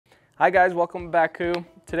Hi guys, welcome to BAKCOU.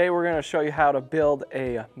 Today we're going to show you how to build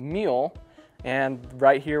a Mule, and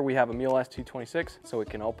right here we have a Mule ST26, so we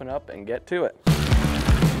can open up and get to it.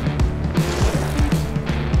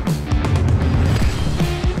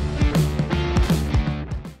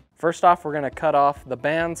 First off, we're going to cut off the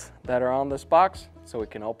bands that are on this box so we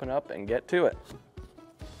can open up and get to it.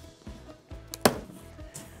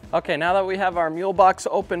 Okay, now that we have our Mule box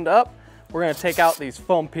opened up, we're going to take out these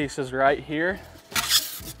foam pieces right here.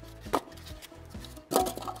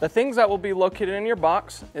 The things that will be located in your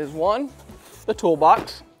box is one, the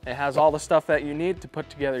toolbox. It has all the stuff that you need to put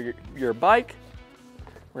together your bike.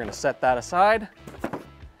 We're going to set that aside.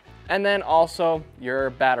 And then also your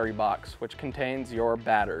battery box, which contains your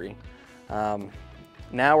battery. Now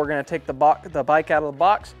we're going to take the bike out of the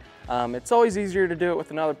box. It's always easier to do it with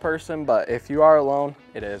another person, but if you are alone,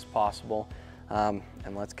 it is possible. And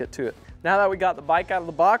let's get to it. Now that we got the bike out of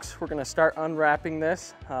the box, we're going to start unwrapping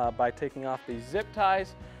this by taking off these zip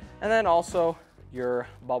ties and then also your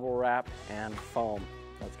bubble wrap and foam.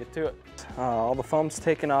 Let's get to it. All the foam's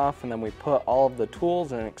taken off, and then we put all of the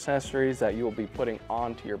tools and accessories that you will be putting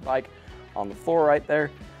onto your bike on the floor right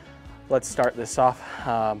there. Let's start this off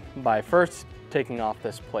by first taking off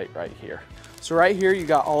this plate right here. So right here you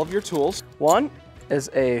got all of your tools. One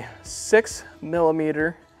is a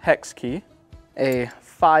 6mm hex key, a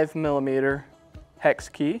 5mm hex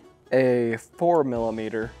key, a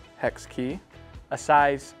 4mm hex key, a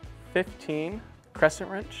size 15 crescent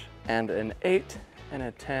wrench, and an 8 and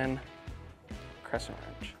a 10 crescent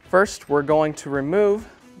wrench. First, we're going to remove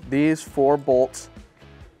these 4 bolts.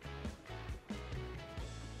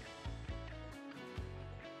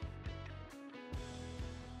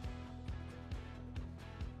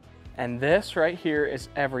 And this right here is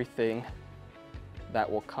everything that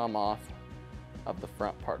will come off of the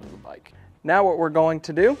front part of the bike. Now what we're going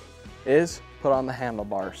to do is put on the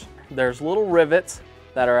handlebars. There's little rivets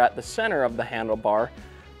that are at the center of the handlebar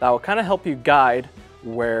that will kind of help you guide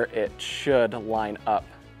where it should line up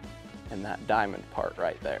in that diamond part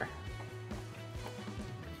right there.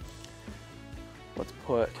 Let's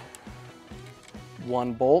put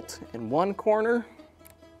one bolt in one corner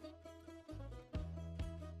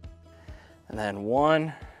and then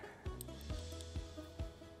one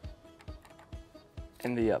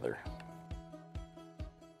in the other.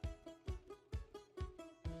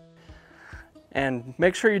 And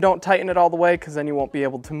make sure you don't tighten it all the way, because then you won't be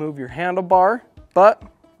able to move your handlebar. But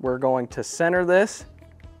we're going to center this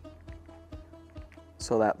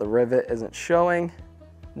so that the rivet isn't showing.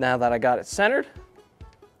 Now that I got it centered,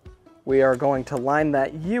 we are going to line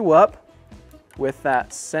that U up with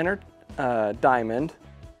that centered diamond.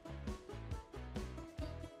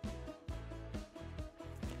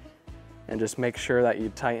 And just make sure that you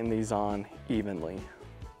tighten these on evenly.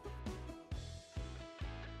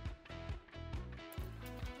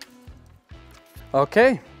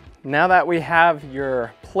 Okay, now that we have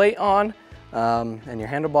your plate on and your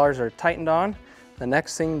handlebars are tightened on, the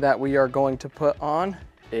next thing that we are going to put on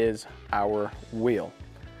is our wheel.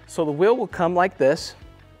 So the wheel will come like this.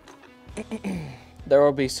 There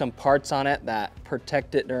will be some parts on it that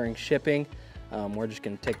protect it during shipping. We're just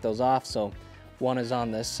going to take those off. So one is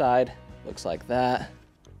on this side, looks like that,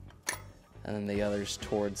 and then the other's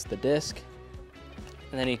towards the disc.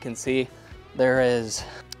 And then you can see there is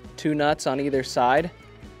 2 nuts on either side,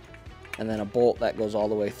 and then a bolt that goes all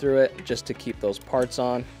the way through it just to keep those parts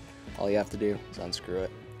on. All you have to do is unscrew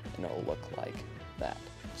it and it'll look like that.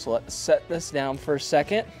 So let's set this down for a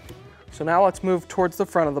second. So now let's move towards the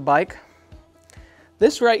front of the bike.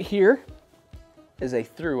 This right here is a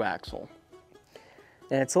through axle,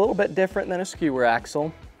 and it's a little bit different than a skewer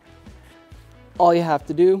axle. All you have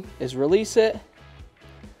to do is release it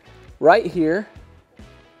right here,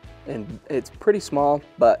 and it's pretty small,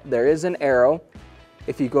 but there is an arrow.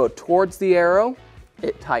 If you go towards the arrow,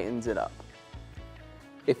 it tightens it up.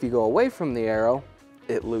 If you go away from the arrow,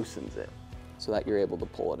 it loosens it so that you're able to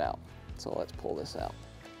pull it out. So let's pull this out.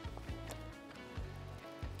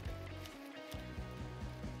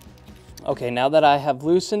 Okay, now that I have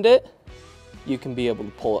loosened it, you can be able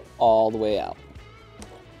to pull it all the way out.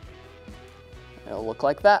 It'll look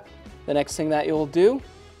like that. The next thing that you'll do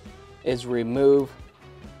is remove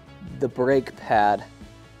the brake pad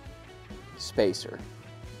spacer.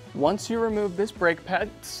 Once you remove this brake pad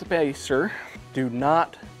spacer, do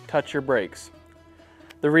not touch your brakes.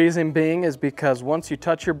 The reason being is because once you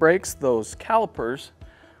touch your brakes, those calipers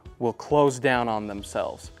will close down on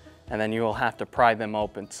themselves, and then you will have to pry them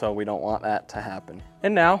open, so we don't want that to happen.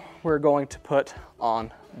 And now we're going to put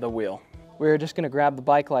on the wheel. We're just going to grab the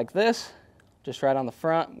bike like this, just right on the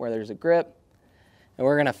front where there's a grip, and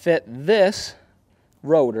we're going to fit this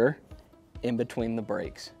rotor in between the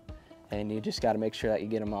brakes. And you just got to make sure that you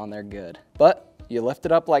get them on there good. But you lift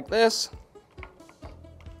it up like this.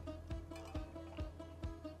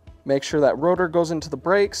 Make sure that rotor goes into the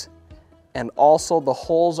brakes, and also the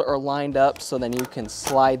holes are lined up so then you can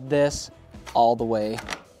slide this all the way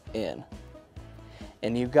in.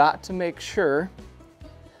 And you got to make sure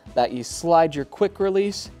that you slide your quick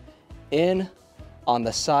release in on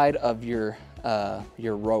the side of your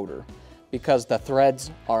rotor, because the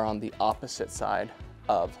threads are on the opposite side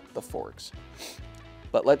of the forks.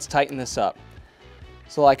 But let's tighten this up.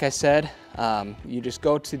 So like I said, you just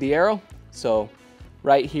go to the arrow. So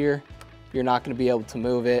right here, you're not going to be able to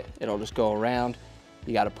move it. It'll just go around.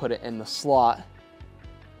 You got to put it in the slot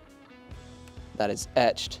that is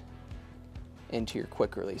etched into your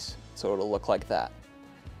quick release. So it'll look like that.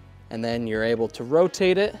 And then you're able to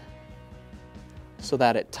rotate it so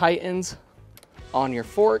that it tightens on your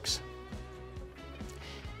forks.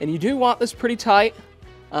 And you do want this pretty tight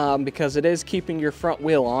because it is keeping your front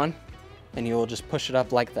wheel on, and you will just push it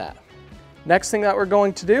up like that. Next thing that we're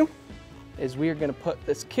going to do is we are going to put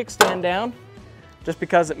this kickstand down, just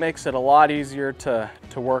because it makes it a lot easier to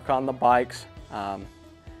work on the bikes,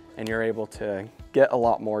 and you're able to get a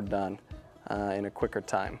lot more done in a quicker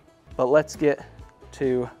time. But let's get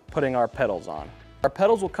to putting our pedals on. Our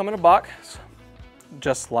pedals will come in a box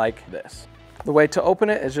just like this. The way to open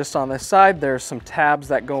it is just on this side. There's some tabs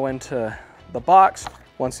that go into the box.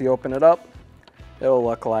 Once you open it up, it'll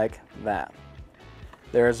look like that.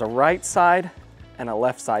 There is a right side and a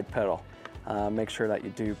left side pedal. Make sure that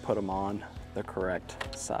you do put them on the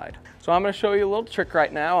correct side. So I'm going to show you a little trick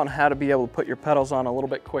right now on how to be able to put your pedals on a little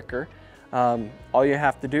bit quicker. All you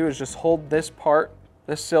have to do is just hold this part,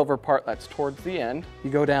 this silver part that's towards the end.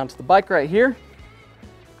 You go down to the bike right here,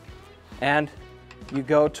 and you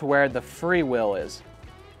go to where the free wheel is.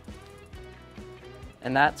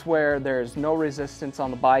 And that's where there's no resistance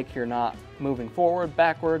on the bike. You're not moving forward,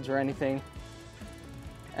 backwards, or anything.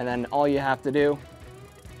 And then all you have to do,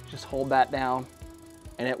 just hold that down,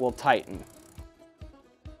 and it will tighten.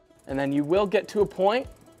 And then you will get to a point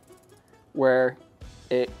where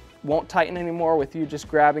it won't tighten anymore with you just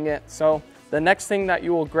grabbing it. So the next thing that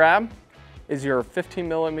you will grab is your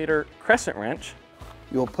 15mm crescent wrench.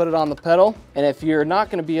 You'll put it on the pedal, and if you're not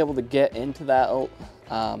going to be able to get into that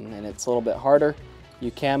and it's a little bit harder,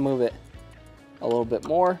 you can move it a little bit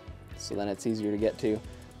more, so then it's easier to get to.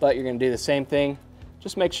 But you're going to do the same thing.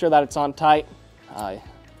 Just make sure that it's on tight,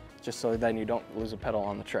 just so then you don't lose a pedal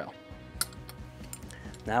on the trail.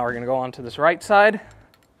 Now we're going to go on to this right side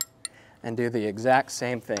and do the exact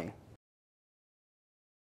same thing.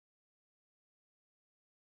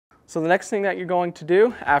 So the next thing that you're going to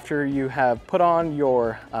do after you have put on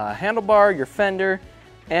your handlebar, your fender,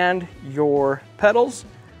 and your pedals,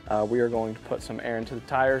 we are going to put some air into the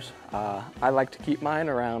tires. I like to keep mine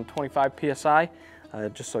around 25 PSI,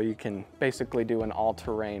 just so you can basically do an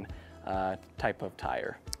all-terrain type of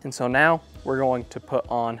tire. And so now we're going to put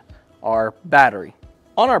on our battery.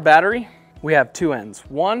 On our battery, we have two ends.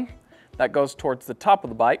 One that goes towards the top of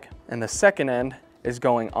the bike, and the second end is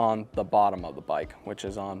going on the bottom of the bike, which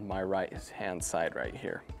is on my right hand side right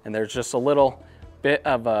here. And there's just a little bit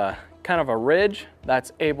of a kind of a ridge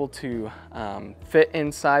that's able to fit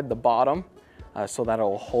inside the bottom so that it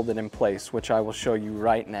will hold it in place, which I will show you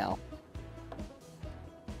right now.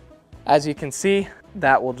 As you can see,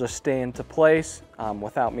 that will just stay into place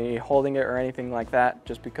without me holding it or anything like that,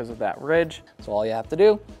 just because of that ridge. So all you have to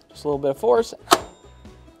do, just a little bit of force,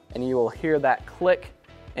 and you will hear that click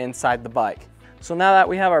inside the bike. So now that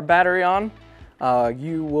we have our battery on,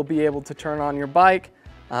 you will be able to turn on your bike.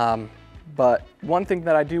 But one thing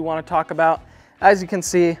that I do want to talk about, as you can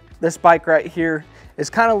see, this bike right here is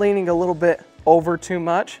kind of leaning a little bit over too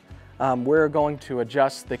much. We're going to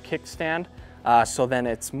adjust the kickstand so then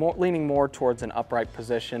it's leaning more towards an upright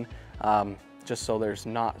position, just so there's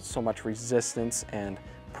not so much resistance and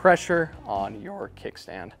pressure on your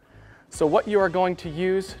kickstand. So what you are going to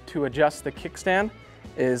use to adjust the kickstand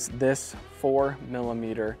is this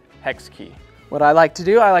 4mm hex key. What I like to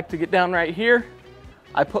do, I like to get down right here.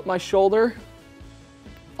 I put my shoulder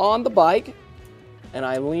on the bike and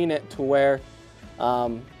I lean it to where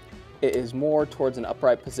it is more towards an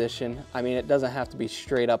upright position. I mean, it doesn't have to be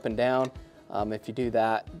straight up and down. If you do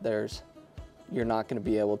that, you're not going to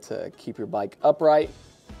be able to keep your bike upright.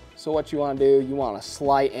 So what you want to do, you want a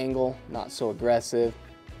slight angle, not so aggressive.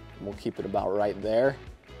 We'll keep it about right there.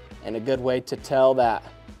 And a good way to tell that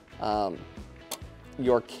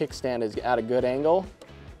your kickstand is at a good angle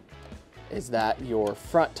is that your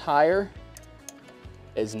front tire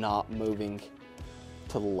is not moving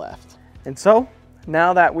to the left. And so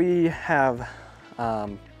now that we have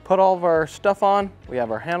put put all of our stuff on. We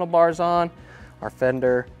have our handlebars on, our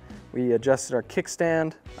fender. We adjusted our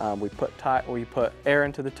kickstand. We put air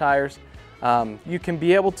into the tires. You can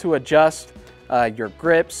be able to adjust your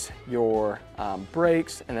grips, your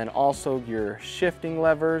brakes, and then also your shifting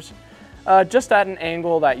levers, just at an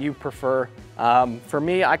angle that you prefer. For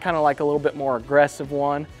me, I kind of like a little bit more aggressive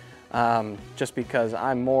one, just because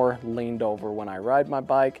I'm more leaned over when I ride my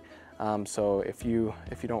bike. So if you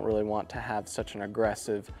don't really want to have such an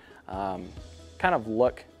aggressive kind of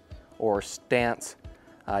look or stance,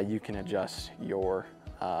 you can adjust your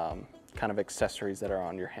kind of accessories that are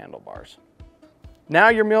on your handlebars. Now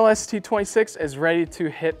your Mule ST26 is ready to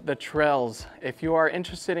hit the trails. If you are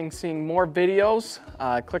interested in seeing more videos,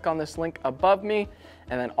 click on this link above me,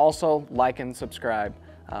 and then also like and subscribe.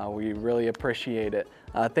 We really appreciate it.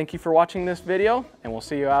 Thank you for watching this video, and we'll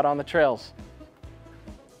see you out on the trails.